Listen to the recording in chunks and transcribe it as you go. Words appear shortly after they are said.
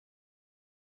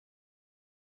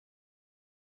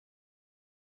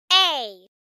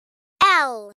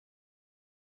L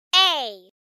A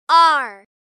R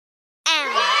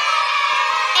M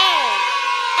A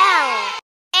L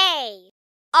A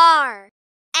R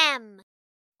M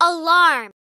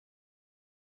Alarm.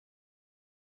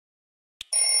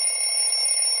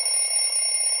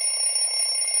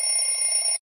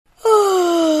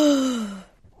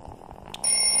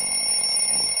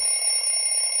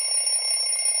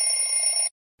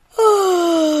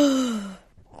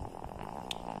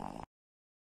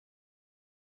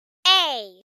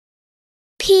 A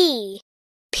P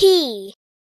P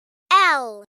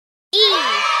L E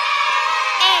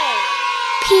A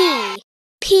P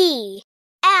P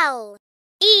L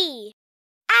E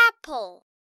Apple.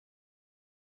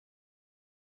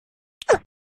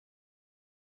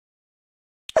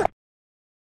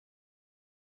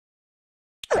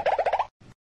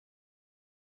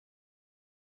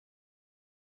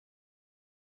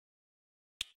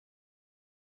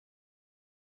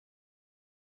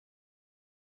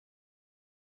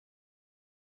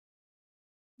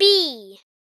 B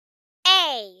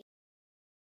A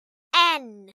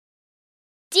N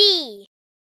D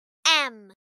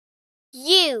M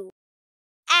U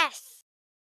S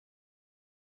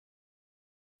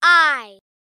I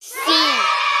C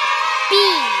B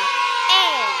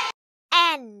A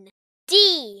N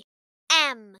D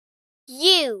M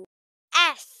U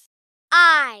S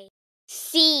I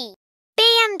C.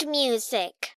 Band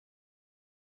music.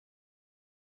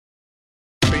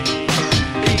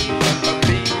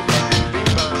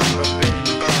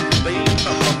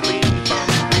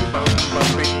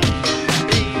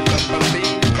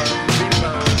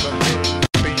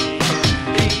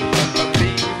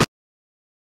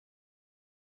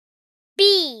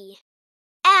 B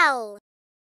L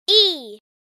E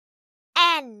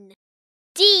N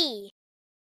D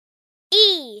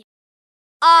E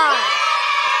R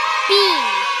B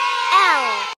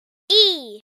L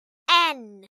E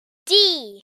N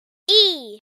D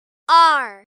E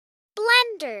R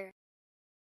Blender.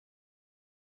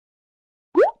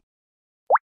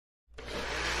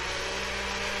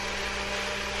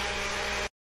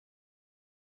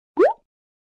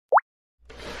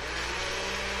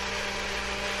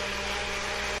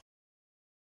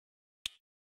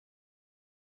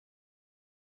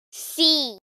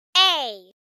 C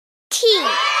A T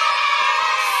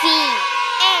C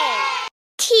A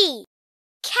T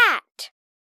Cat.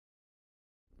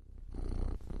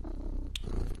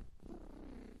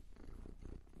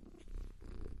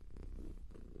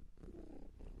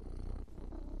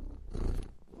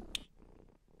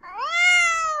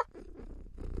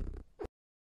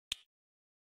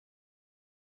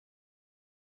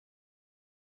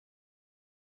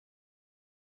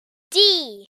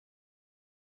 D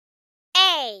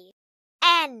A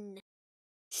N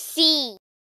C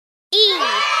E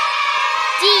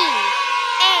D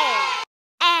A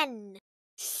N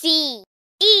C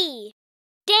E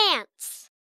Dance.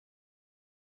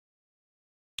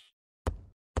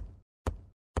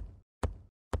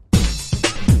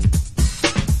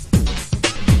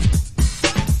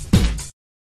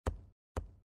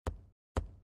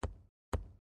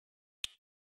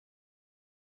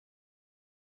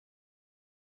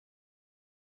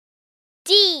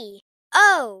 D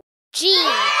O G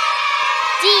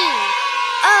D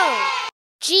O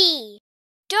G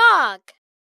Dog.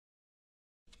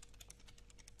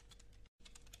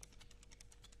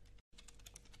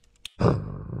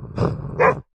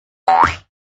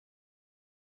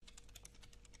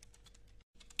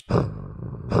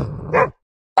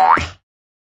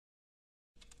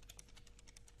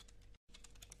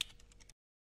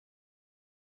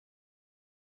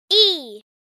 E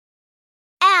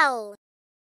L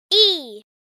E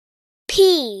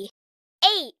P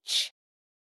H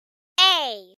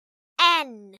A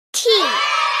N T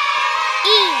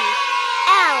E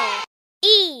L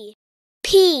E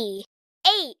P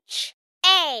H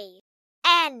A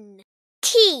N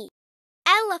T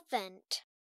Elephant.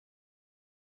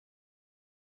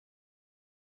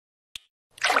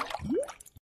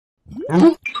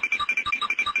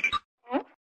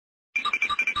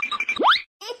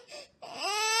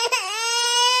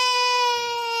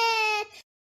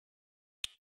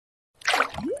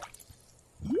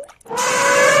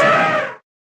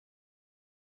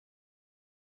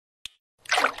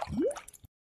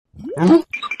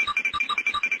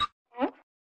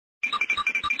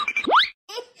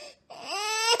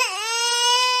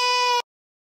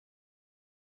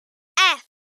 F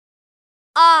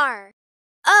R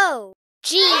O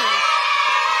G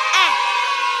F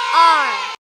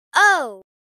R O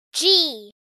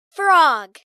G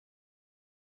Frog.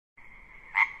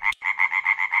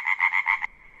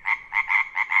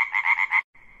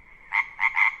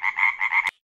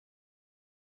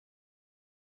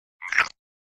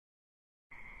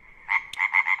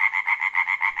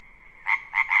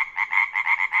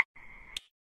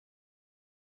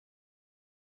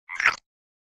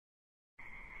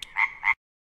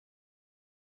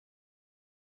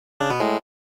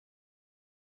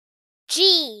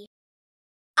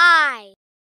 I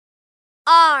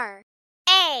R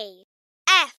A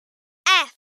F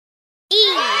F E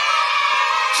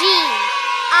G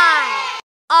I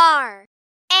R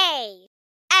A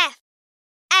F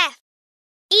F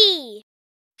E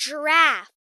Giraffe.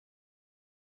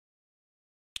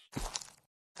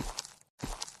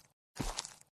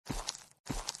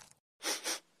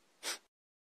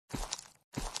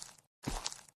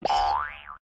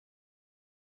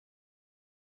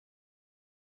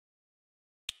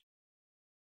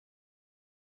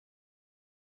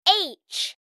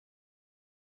 H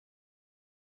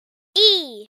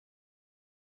E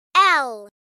L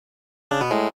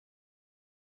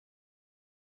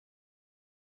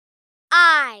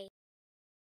I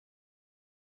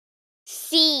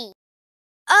C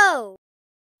O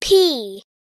P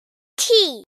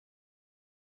T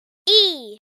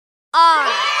E R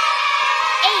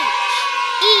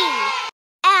H E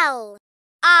L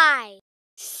I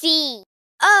C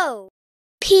O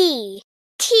P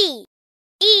T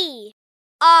E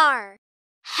R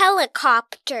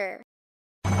Helicopter.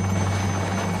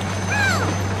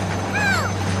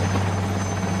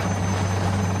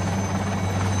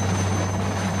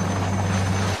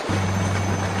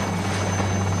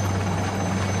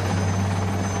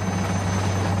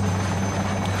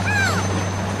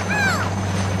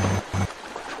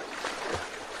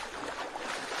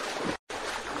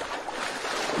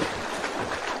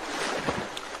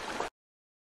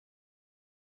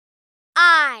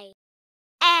 I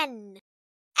N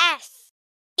S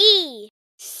E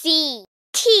C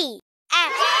T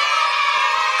S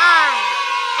I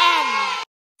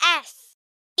N S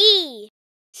E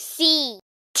C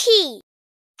T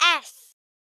S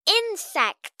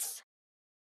Insects.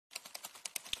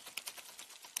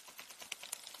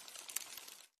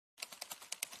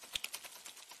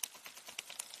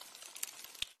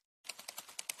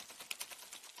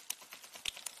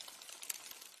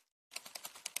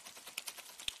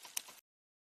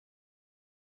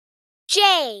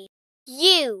 J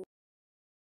U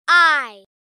I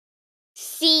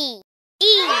C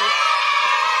E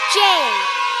J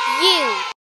U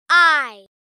I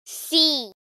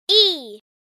C E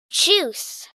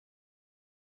Juice.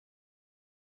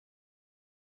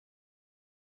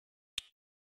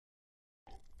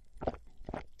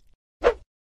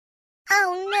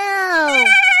 Oh no!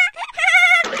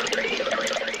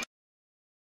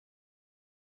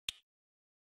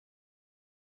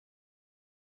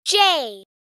 J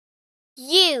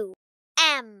U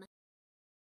M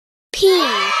P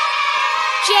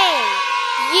J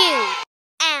U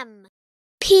M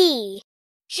P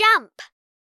Jump.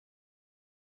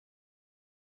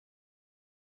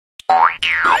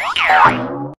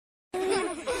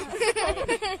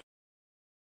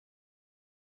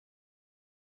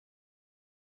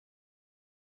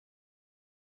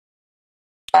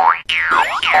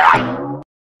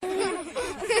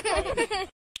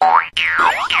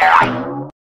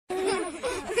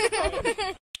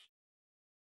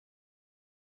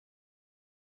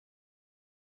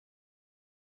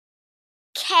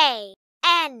 K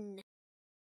N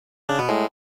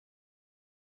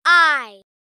I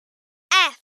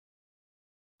F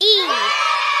E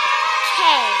K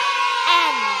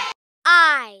N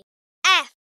I F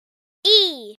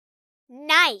E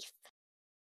Knife.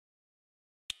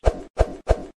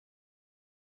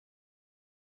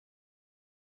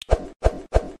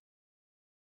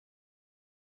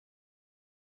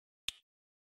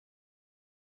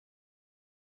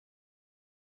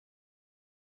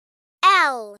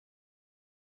 L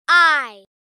I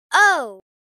O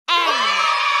N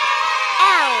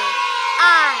L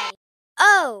I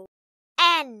O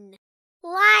N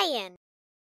Lion.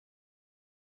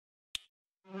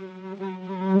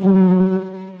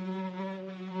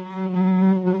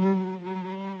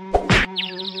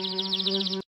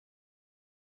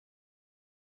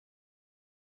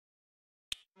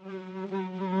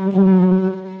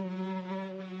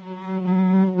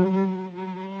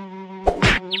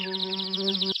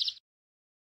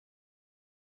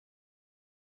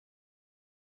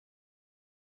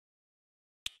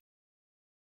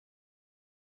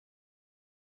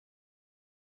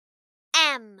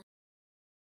 M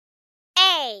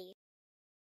A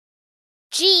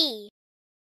G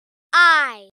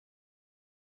I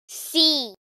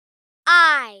C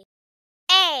I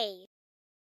A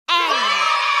N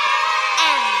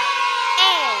M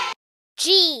A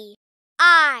G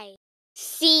I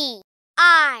C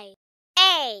I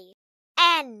A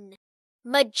N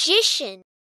Magician.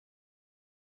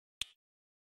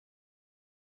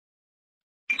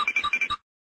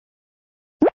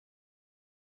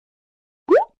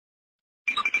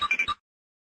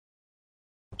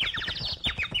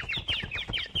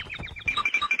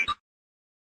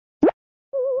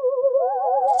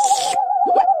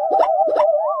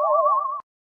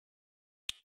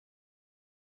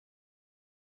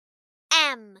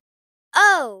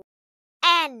 O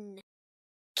N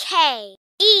K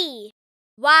E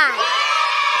Y.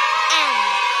 M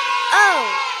O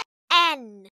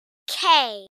N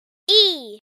K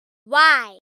E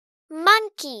Y.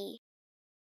 Monkey.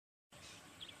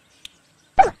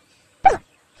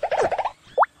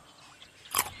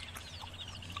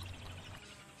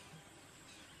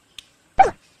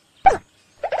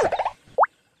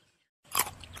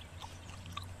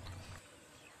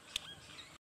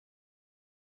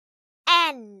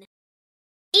 N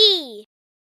E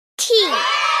T.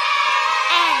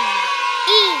 N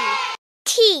E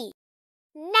T.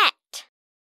 Net.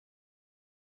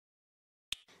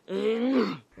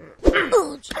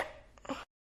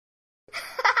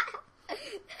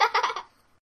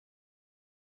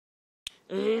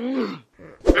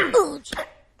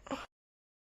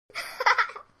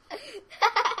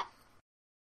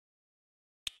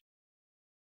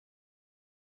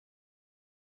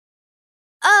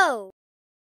 O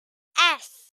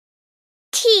S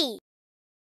T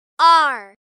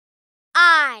R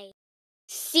I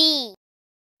C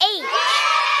H.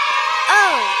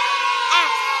 O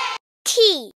S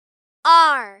T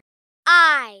R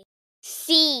I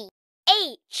C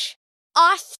H.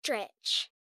 Ostrich.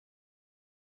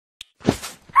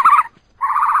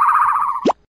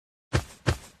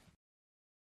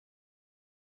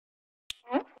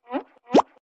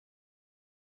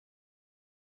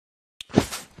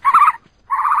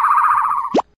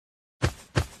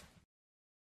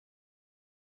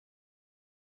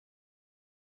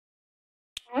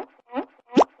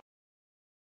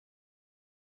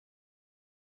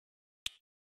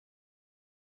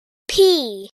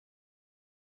 P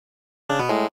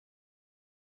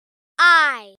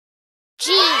I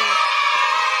G.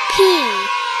 P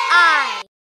I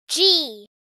G.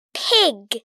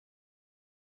 Pig.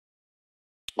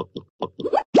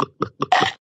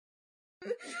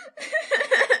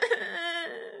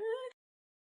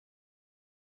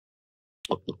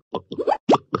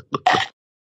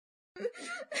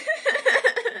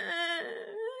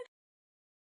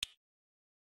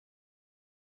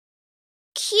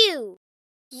 Q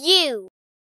U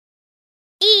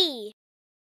E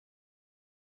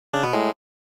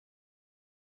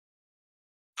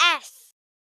S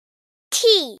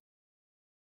T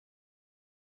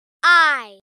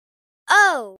I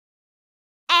O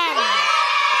N.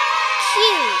 Q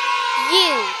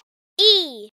U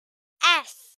E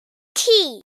S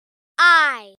T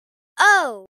I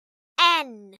O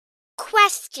N.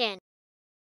 Question.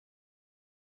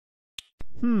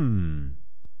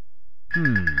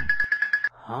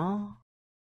 Huh?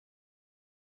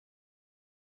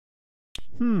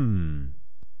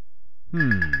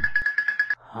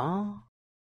 Huh?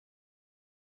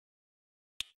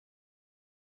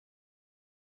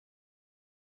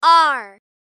 R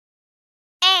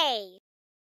A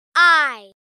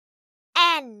I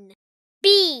N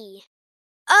B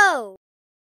O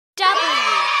W.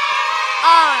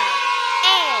 R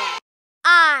A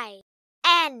I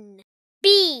N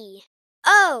B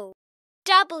O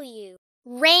W.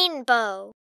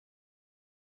 Rainbow.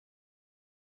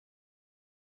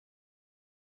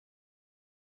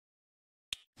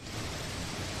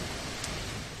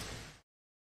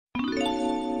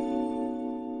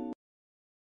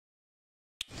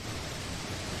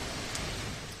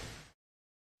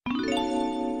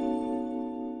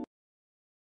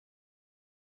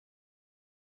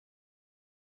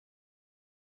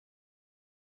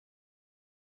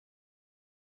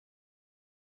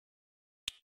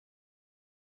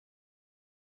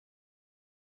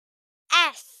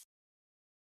 S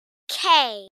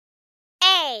K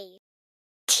A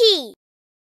T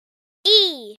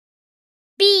E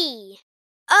B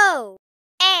O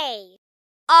A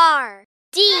R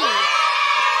D.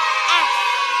 S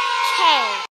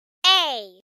K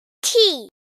A T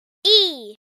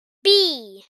E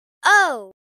B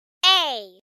O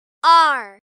A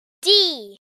R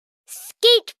D.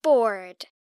 Skateboard.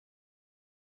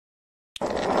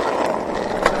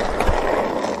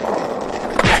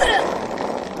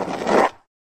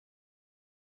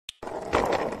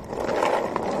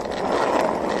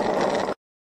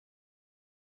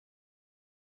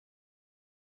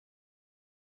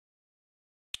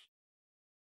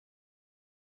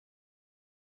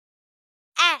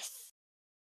 S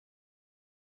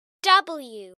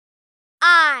W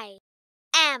I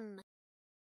M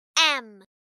M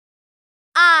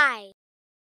I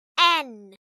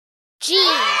N G.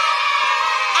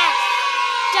 S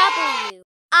W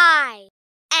I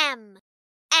M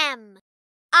M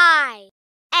I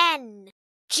N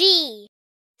G.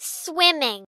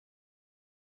 Swimming.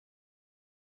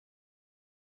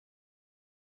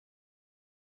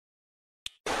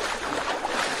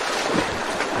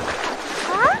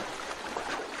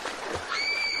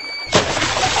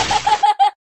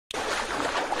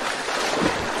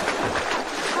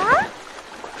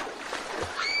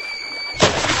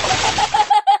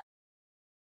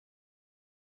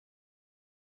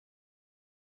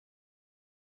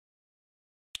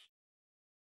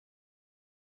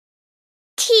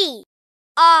 T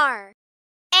R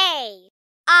A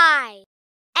I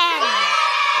N.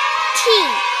 T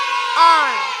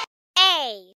R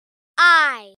A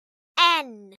I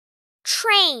N.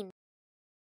 Train.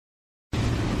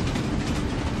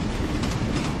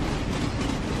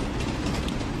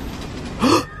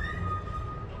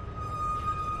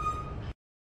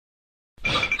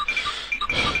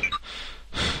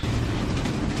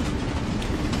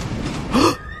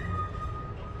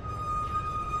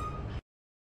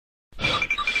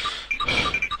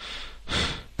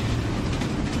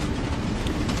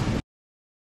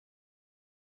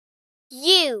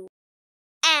 U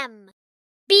M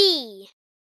B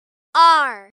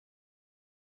R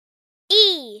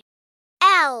E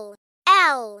L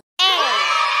L A.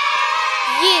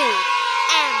 U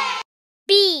M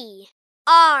B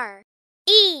R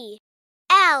E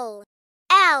L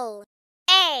L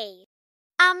A.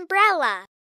 Umbrella.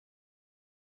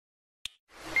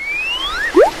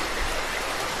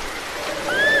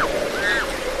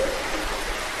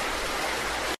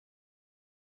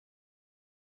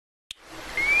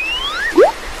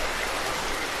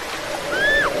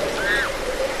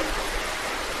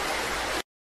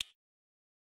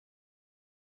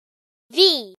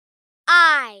 V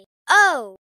I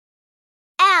O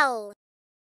L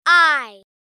I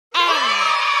N.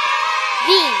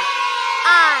 V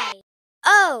I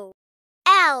O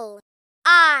L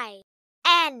I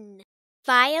N.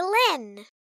 Violin.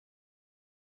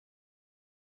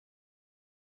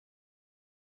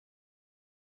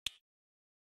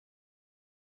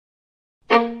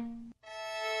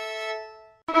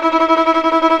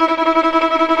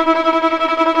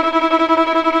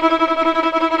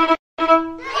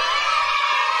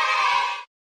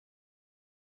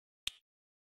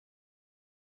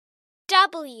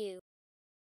 W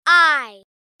I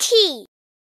T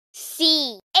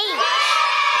C H.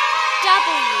 W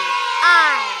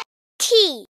I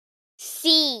T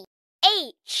C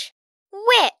H.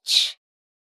 Witch.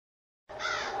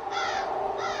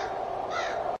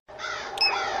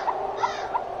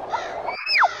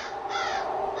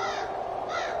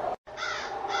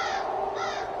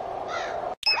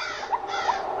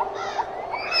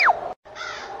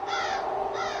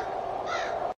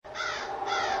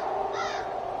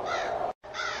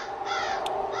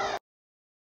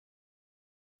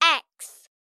 X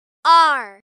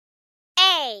R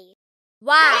A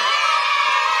Y.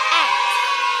 X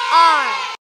R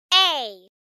A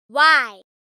Y.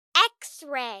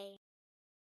 X-ray.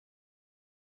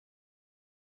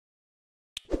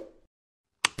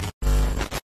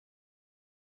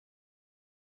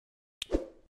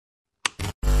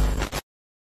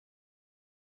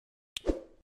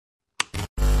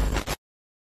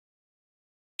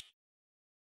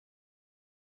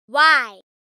 Y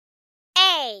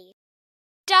A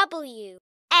W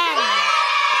N.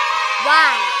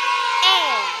 Y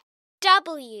A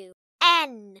W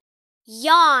N.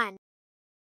 Yawn.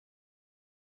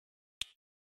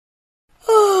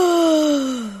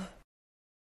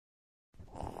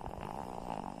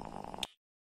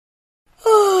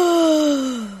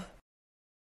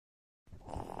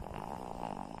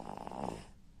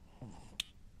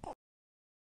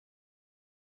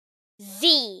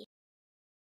 Z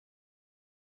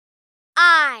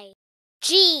I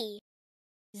G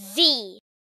Z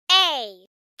A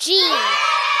G.